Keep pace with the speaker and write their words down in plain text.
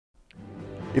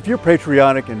If you're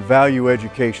patriotic and value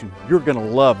education, you're going to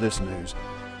love this news.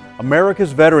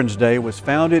 America's Veterans Day was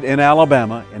founded in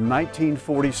Alabama in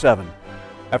 1947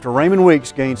 after Raymond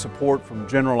Weeks gained support from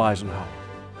General Eisenhower.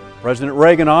 President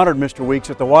Reagan honored Mr. Weeks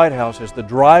at the White House as the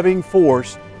driving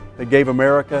force that gave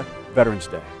America Veterans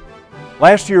Day.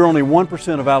 Last year, only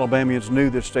 1% of Alabamians knew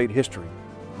this state history.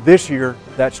 This year,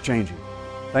 that's changing,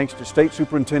 thanks to State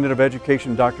Superintendent of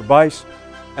Education Dr. Bice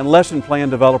and lesson plan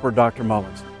developer Dr.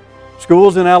 Mullins.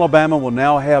 Schools in Alabama will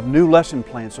now have new lesson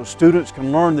plans so students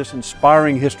can learn this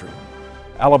inspiring history.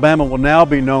 Alabama will now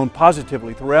be known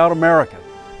positively throughout America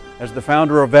as the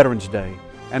founder of Veterans Day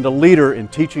and a leader in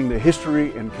teaching the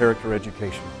history and character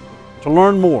education. To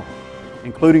learn more,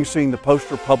 including seeing the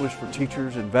poster published for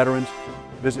teachers and veterans,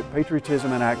 visit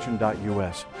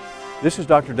patriotismanaction.us. This is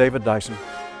Dr. David Dyson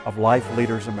of Life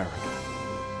Leaders America.